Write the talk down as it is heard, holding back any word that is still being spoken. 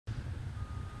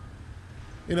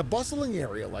In a bustling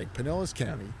area like Pinellas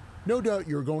County, no doubt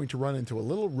you're going to run into a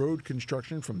little road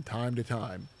construction from time to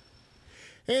time.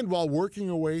 And while working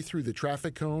your way through the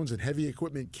traffic cones and heavy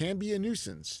equipment can be a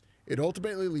nuisance, it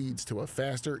ultimately leads to a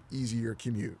faster, easier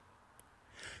commute.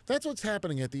 That's what's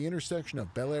happening at the intersection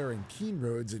of Belleair and Keene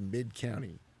Roads in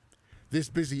mid-county. This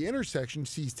busy intersection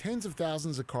sees tens of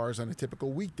thousands of cars on a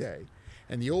typical weekday,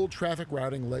 and the old traffic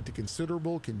routing led to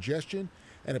considerable congestion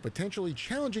and a potentially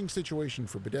challenging situation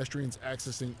for pedestrians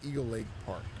accessing Eagle Lake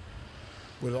Park.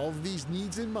 With all of these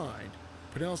needs in mind,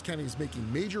 Pinellas County is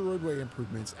making major roadway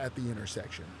improvements at the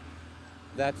intersection.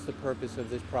 That's the purpose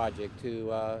of this project,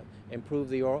 to improve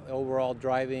the overall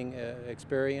driving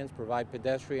experience, provide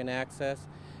pedestrian access,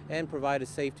 and provide a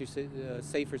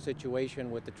safer situation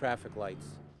with the traffic lights.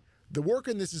 The work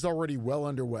on this is already well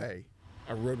underway.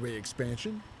 A roadway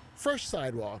expansion, fresh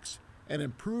sidewalks, and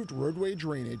improved roadway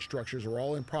drainage structures are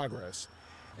all in progress,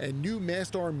 and new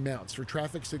mast arm mounts for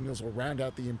traffic signals will round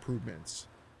out the improvements.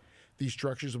 These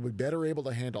structures will be better able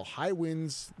to handle high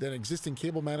winds than existing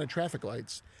cable-mounted traffic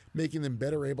lights, making them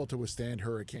better able to withstand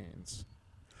hurricanes.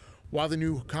 While the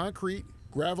new concrete,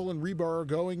 gravel, and rebar are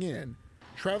going in,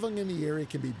 traveling in the area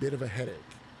can be a bit of a headache,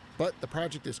 but the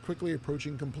project is quickly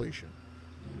approaching completion.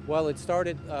 Well, it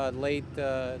started late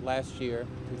last year,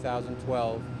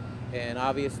 2012, and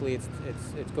obviously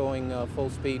it's going full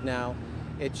speed now.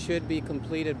 It should be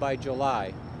completed by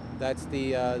July. That's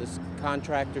the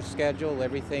contractor's schedule.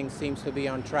 Everything seems to be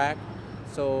on track.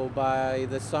 So by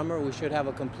the summer, we should have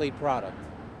a complete product.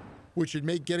 Which should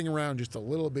make getting around just a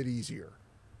little bit easier.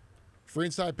 For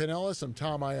Inside Pinellas, I'm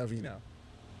Tom Iovino.